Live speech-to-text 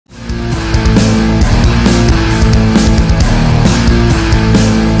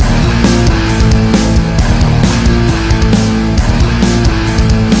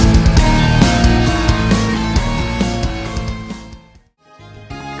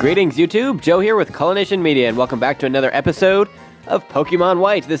Greetings YouTube, Joe here with Culination Media, and welcome back to another episode of Pokemon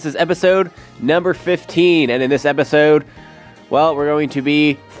White. This is episode number 15, and in this episode, well, we're going to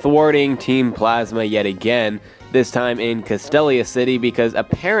be thwarting Team Plasma yet again, this time in Castelia City, because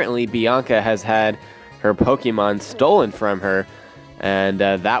apparently Bianca has had her Pokemon stolen from her, and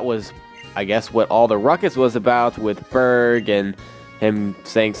that was, I guess, what all the ruckus was about with Berg and him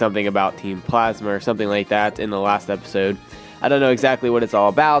saying something about Team Plasma or something like that in the last episode. I don't know exactly what it's all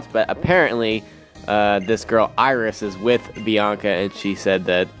about, but apparently this girl Iris is with Bianca, and she said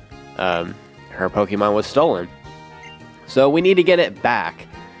that her Pokemon was stolen. So we need to get it back.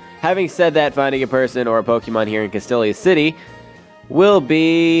 Having said that, finding a person or a Pokemon here in Castelia City will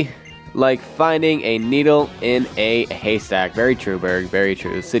be like finding a needle in a haystack. Very true, Berg. Very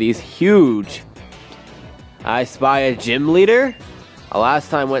true. The city is huge. I spy a gym leader? Last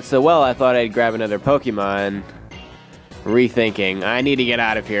time went so well, I thought I'd grab another Pokemon. Rethinking. I need to get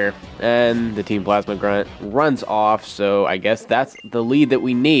out of here. And the Team Plasma Grunt runs off, so I guess that's the lead that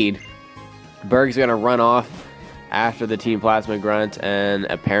we need. Berg's gonna run off after the Team Plasma Grunt, and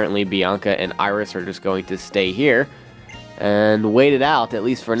apparently Bianca and Iris are just going to stay here and wait it out, at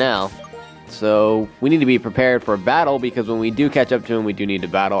least for now. So we need to be prepared for a battle, because when we do catch up to him, we do need to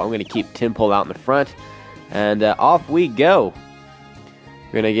battle. I'm going to keep Timpole out in the front, and off we go.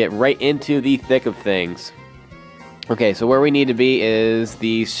 We're going to get right into the thick of things. Okay, so where we need to be is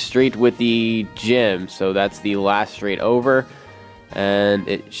the street with the gym. So that's the last street over, and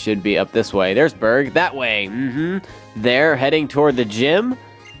it should be up this way. There's Berg, that way. There, heading toward the gym,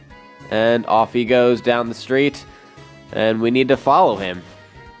 and off he goes down the street, and we need to follow him.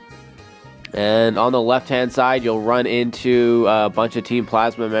 And on the left-hand side, you'll run into a bunch of Team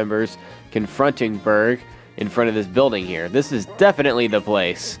Plasma members confronting Berg in front of this building here. This is definitely the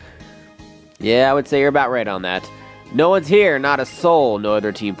place. Yeah, I would say you're about right on that. No one's here, not a soul. No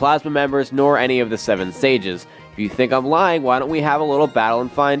other Team Plasma members, nor any of the 7 sages. If you think I'm lying, why don't we have a little battle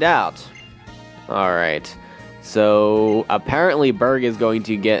and find out? Alright. So, apparently Berg is going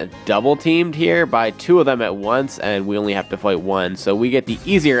to get double-teamed here by 2 of them at once, and we only have to fight 1. So we get the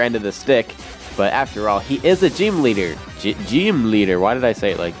easier end of the stick. But after all, he is a gym leader. Gym leader. Why did I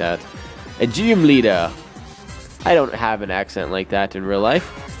say it like that? A gym leader. I don't have an accent like that in real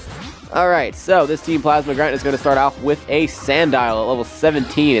life. Alright, so this Team Plasma Grunt is going to start off with a Sandile at level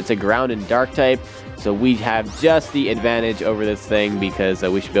 17. It's a ground and dark type, so we have just the advantage over this thing, because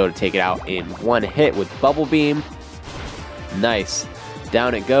we should be able to take it out in 1 hit with Bubble Beam. Nice.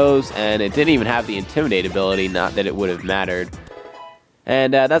 Down it goes, and it didn't even have the Intimidate ability, not that it would have mattered.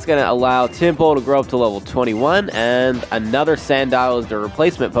 And that's going to allow Timpole to grow up to level 21, and another Sandile is the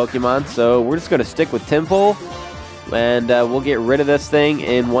replacement Pokemon, so we're just going to stick with Timpole. And we'll get rid of this thing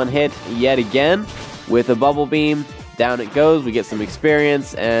in 1 hit yet again with a Bubble Beam. Down it goes, we get some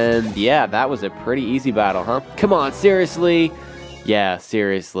experience, and yeah, that was a pretty easy battle, huh? Come on, seriously? Yeah,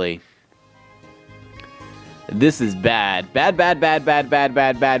 seriously. This is bad. Bad, bad, bad, bad, bad,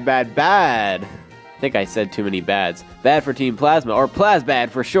 bad, bad, bad, bad. I think I said too many bads. Bad for Team Plasma, or Plasbad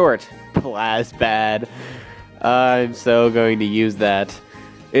for short. Plasbad. I'm so going to use that.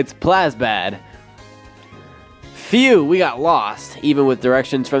 It's Plasbad. Phew, we got lost, even with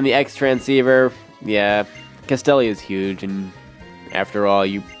directions from the X-Transceiver. Yeah, Castelia is huge, and after all,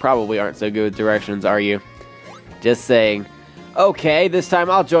 you probably aren't so good with directions, are you? Just saying. Okay, this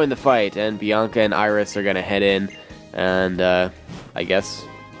time I'll join the fight, and Bianca and Iris are gonna head in, and I guess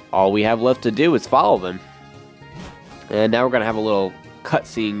all we have left to do is follow them. And now we're gonna have a little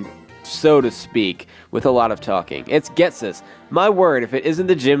cutscene, so to speak, with a lot of talking. It's Getsus. My word, if it isn't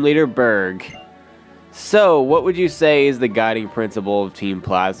the gym leader Berg. So, what would you say is the guiding principle of Team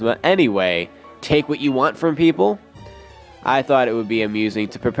Plasma anyway? Take what you want from people? I thought it would be amusing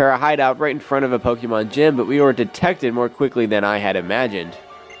to prepare a hideout right in front of a Pokemon gym, but we were detected more quickly than I had imagined.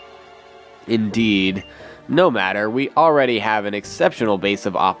 Indeed. No matter, we already have an exceptional base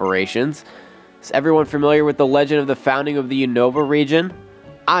of operations. Is everyone familiar with the legend of the founding of the Unova region?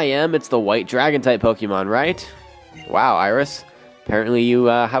 I am. It's the white dragon-type Pokemon, right? Wow, Iris. Apparently you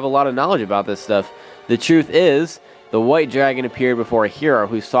have a lot of knowledge about this stuff. The truth is, the white dragon appeared before a hero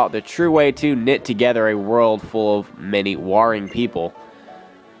who sought the true way to knit together a world full of many warring people.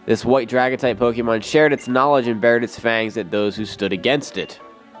 This white dragon-type Pokemon shared its knowledge and bared its fangs at those who stood against it.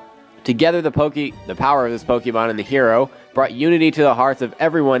 Together, the power of this Pokemon and the hero brought unity to the hearts of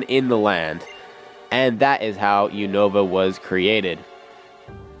everyone in the land. And that is how Unova was created.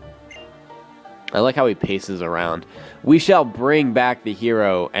 I like how he paces around. We shall bring back the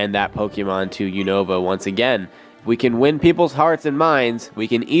hero and that Pokemon to Unova once again. If we can win people's hearts and minds, we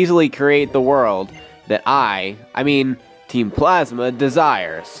can easily create the world that Team Plasma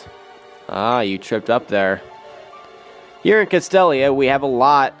desires. Ah, you tripped up there. Here in Castelia, we have a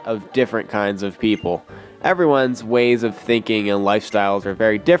lot of different kinds of people. Everyone's ways of thinking and lifestyles are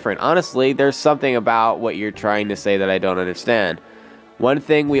very different. Honestly, there's something about what you're trying to say that I don't understand. One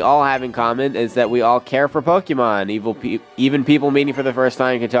thing we all have in common is that we all care for Pokemon. Even people meeting for the first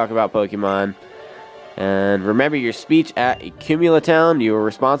time can talk about Pokemon. And remember your speech at Accumulatown. You were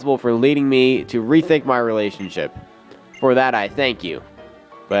responsible for leading me to rethink my relationship. For that, I thank you.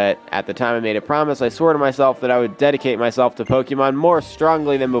 But at the time I made a promise, I swore to myself that I would dedicate myself to Pokemon more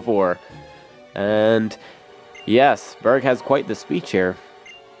strongly than before. And yes, Berg has quite the speech here.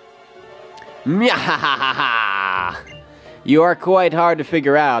 Myahahaha! You are quite hard to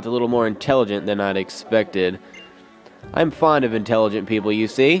figure out, a little more intelligent than I'd expected. I'm fond of intelligent people, you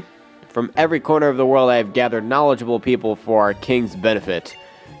see. From every corner of the world I have gathered knowledgeable people for our king's benefit.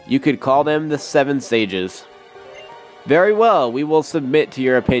 You could call them the Seven Sages. Very well, we will submit to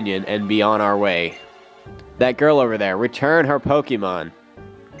your opinion and be on our way. That girl over there, return her Pokemon.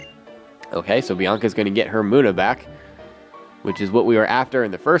 Okay, so Bianca's going to get her Muna back, which is what we were after in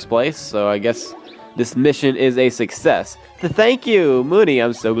the first place, so I guess this mission is a success. Thank you, Mooney,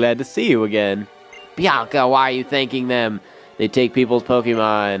 I'm so glad to see you again. Bianca, why are you thanking them? They take people's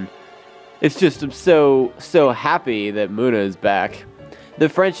Pokemon. It's just, I'm so happy that Muna is back. The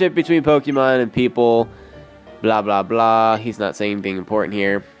friendship between Pokemon and people, blah blah blah. He's not saying anything important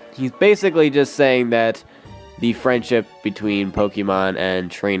here. He's basically just saying that the friendship between Pokemon and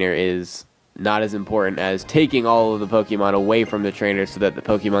trainer is not as important as taking all of the Pokemon away from the trainer so that the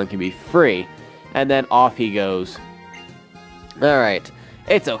Pokemon can be free. And then off he goes. Alright.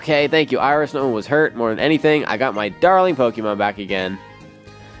 It's okay, thank you Iris, no one was hurt. More than anything, I got my darling Pokemon back again.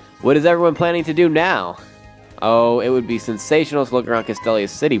 What is everyone planning to do now? Oh, it would be sensational to look around Castelia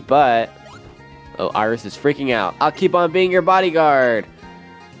City, but... Oh, Iris is freaking out. I'll keep on being your bodyguard.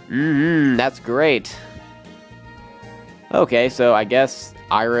 That's great. Okay, so I guess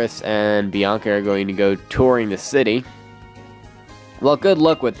Iris and Bianca are going to go touring the city. Well, good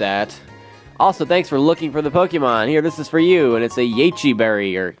luck with that. Also, thanks for looking for the Pokemon. Here, this is for you, and it's a Yachi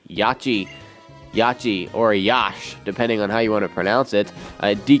berry, or Yachi, or a Yash, depending on how you want to pronounce it.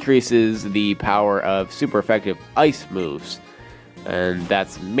 It decreases the power of super effective ice moves, and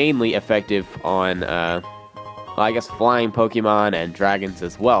that's mainly effective on, well, I guess flying Pokemon and dragons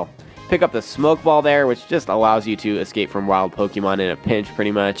as well. Pick up the Smoke Ball there, which just allows you to escape from wild Pokemon in a pinch,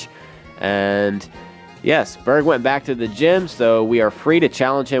 pretty much. And yes, Berg went back to the gym, so we are free to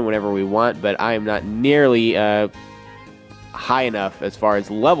challenge him whenever we want, but I am not nearly high enough as far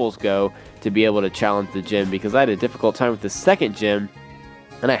as levels go to be able to challenge the gym, because I had a difficult time with the second gym,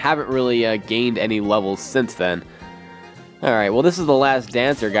 and I haven't really gained any levels since then. Alright, well this is the last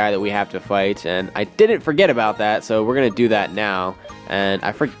dancer guy that we have to fight, and I didn't forget about that, so we're going to do that now. And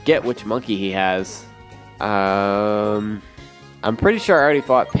I forget which monkey he has. I'm pretty sure I already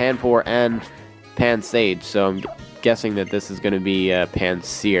fought Panpour and Pansage, so I'm guessing that this is going to be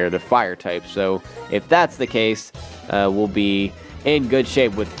Pansear, the fire type. So if that's the case, we'll be in good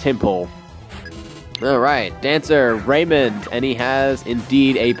shape with Tympole. Alright, Dancer Raymond, and he has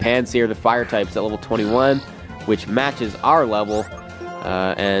indeed a Pansear, the fire types at level 21, which matches our level,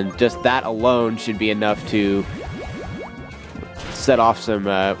 and just that alone should be enough to set off some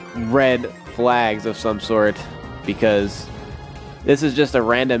red flags of some sort, because this is just a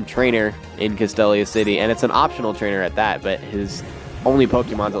random trainer in Castelia City, and it's an optional trainer at that, but his only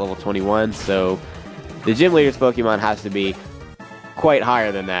Pokemon's at level 21, so the gym leader's Pokemon has to be quite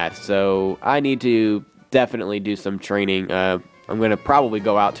higher than that, so I need to definitely do some training. I'm going to probably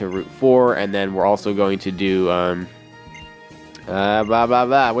go out to Route 4, and then we're also going to do,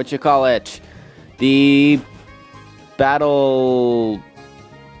 what you call it? The Battle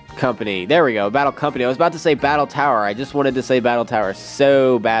Company. There we go, Battle Company. I was about to say Battle Tower. I just wanted to say Battle Tower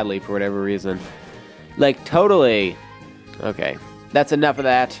so badly for whatever reason. Like, totally. Okay, that's enough of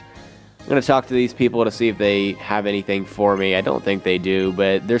that. I'm going to talk to these people to see if they have anything for me. I don't think they do,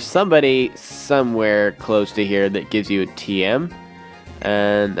 but there's somebody somewhere close to here that gives you a TM,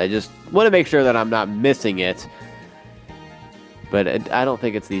 and I just want to make sure that I'm not missing it. But I don't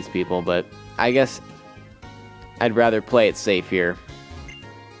think it's these people, but I guess I'd rather play it safe here.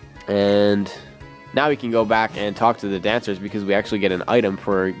 And now we can go back and talk to the dancers, because we actually get an item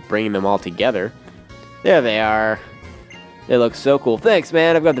for bringing them all together. There they are. They look so cool. Thanks,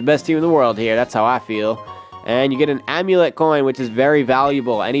 man. I've got the best team in the world here. That's how I feel. And you get an amulet coin, which is very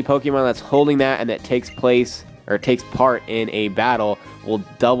valuable. Any Pokemon that's holding that and that takes part in a battle will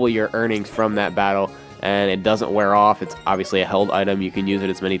double your earnings from that battle. And it doesn't wear off. It's obviously a held item. You can use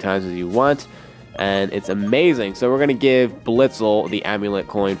it as many times as you want. and it's amazing. So we're going to give Blitzel the amulet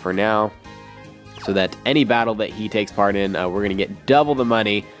coin for now, so that any battle that he takes part in, we're going to get double the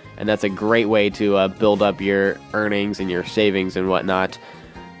money, and that's a great way to build up your earnings and your savings and whatnot.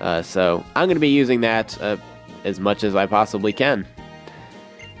 So I'm going to be using that as much as I possibly can.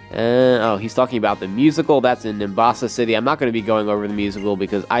 Oh, he's talking about the musical. That's in Nimbasa City. I'm not going to be going over the musical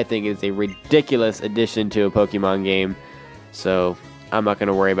because I think it's a ridiculous addition to a Pokemon game. So I'm not going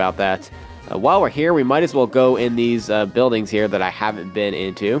to worry about that. While we're here, we might as well go in these buildings here that I haven't been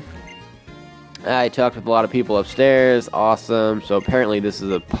into. I talked with a lot of people upstairs. Awesome. So apparently this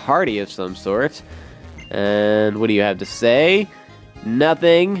is a party of some sort. And what do you have to say?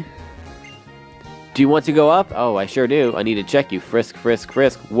 Nothing. Do you want to go up? Oh, I sure do. I need to check you. Frisk, frisk,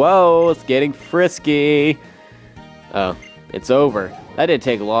 frisk. Whoa, it's getting frisky. Oh, it's over. That didn't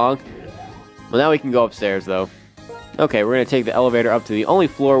take long. Well, now we can go upstairs, though. Okay, we're going to take the elevator up to the only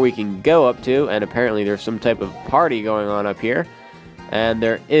floor we can go up to, and apparently there's some type of party going on up here. And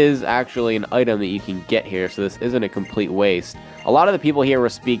there is actually an item that you can get here, so this isn't a complete waste. A lot of the people here will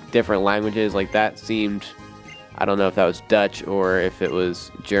speak different languages. Like, that seemed... I don't know if that was Dutch or if it was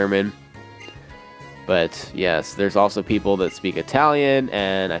German. But yes, there's also people that speak Italian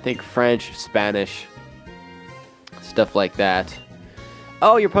and I think French, Spanish, stuff like that.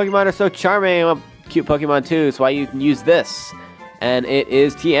 Oh, your Pokemon are so charming. I'm a cute Pokemon too, so why you can use this. And it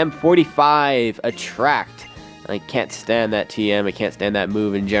is TM45, Attract. I can't stand that TM. I can't stand that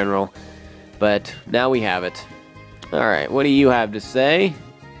move in general. But now we have it. Alright, what do you have to say?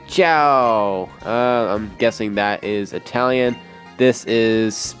 Ciao. I'm guessing that is Italian. This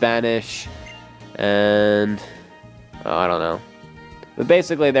is Spanish. And oh, I don't know. But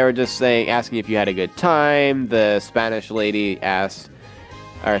basically they were just asking if you had a good time. The Spanish lady asked,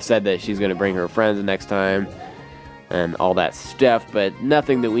 or said that she's going to bring her friends the next time. And all that stuff, but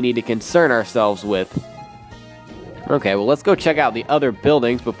nothing that we need to concern ourselves with. Okay, well let's go check out the other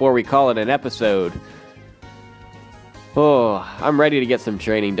buildings before we call it an episode. Oh, I'm ready to get some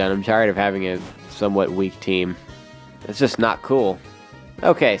training done. I'm tired of having a somewhat weak team. It's just not cool.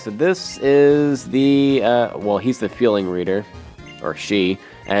 Okay, so this is the, well, he's the feeling reader, or she,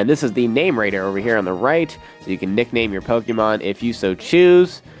 and this is the name reader over here on the right, so you can nickname your Pokemon if you so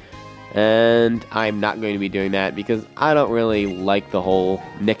choose, and I'm not going to be doing that because I don't really like the whole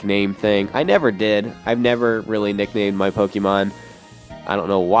nickname thing. I never did. I've never really nicknamed my Pokemon. I don't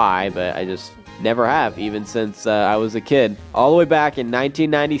know why, but I just never have, even since I was a kid. All the way back in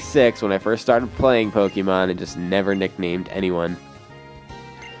 1996 when I first started playing Pokemon, I just never nicknamed anyone.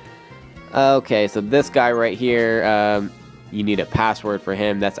 Okay, so this guy right here, you need a password for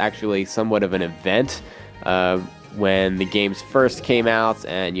him. That's actually somewhat of an event. When the games first came out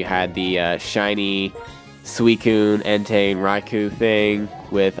and you had the shiny Suicune, Entei, and Raikou thing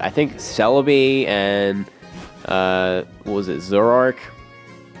with, I think, Celebi and, what was it, Zoroark?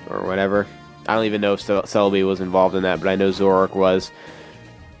 Or whatever. I don't even know if Celebi was involved in that, but I know Zoroark was.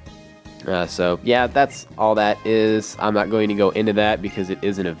 So, yeah, that's all that is. I'm not going to go into that because it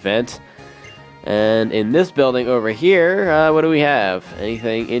is an event. And in this building over here, what do we have?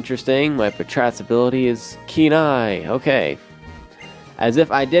 Anything interesting? My Patrat's ability is Keen Eye. Okay. As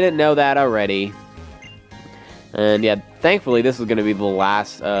if I didn't know that already. And yeah, thankfully this is going to be the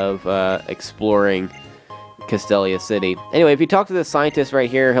last of exploring Castelia City. Anyway, if you talk to the scientist right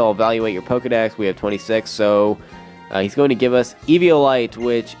here, he'll evaluate your Pokedex. We have 26, so he's going to give us Eviolite,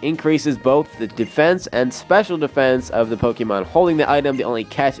 which increases both the defense and special defense of the Pokemon holding the item. The only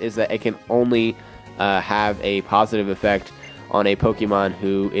catch is that it can only have a positive effect on a Pokemon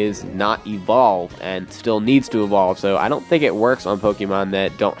who is not evolved and still needs to evolve. So I don't think it works on Pokemon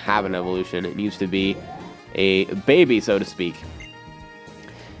that don't have an evolution. It needs to be a baby, so to speak.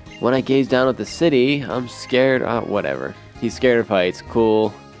 When I gaze down at the city, I'm scared. Whatever. He's scared of heights. Cool.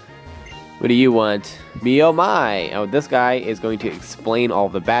 What do you want? Me oh my! Oh, this guy is going to explain all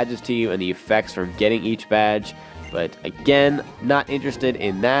the badges to you and the effects from getting each badge. But again, not interested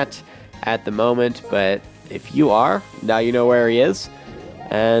in that at the moment. But if you are, now you know where he is.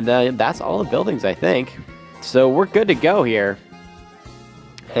 And that's all the buildings, I think. So we're good to go here.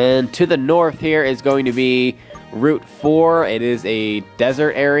 And to the north here is going to be Route 4. It is a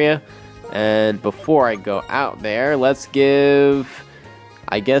desert area. And before I go out there, let's give,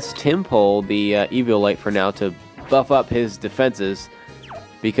 I guess, Timpole the Eviolite for now to buff up his defenses,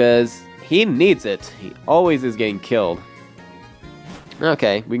 because he needs it. He always is getting killed.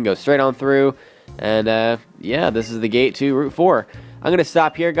 Okay, we can go straight on through, and yeah, this is the gate to Route 4. I'm going to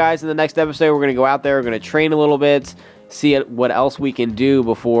stop here, guys. In the next episode, we're going to go out there, we're going to train a little bit, see what else we can do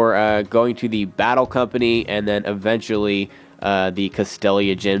before going to the Battle Company, and then eventually the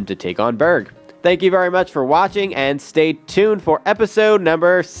Castelia Gym to take on Berg. Thank you very much for watching, and stay tuned for episode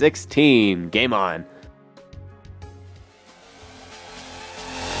number 16. Game on.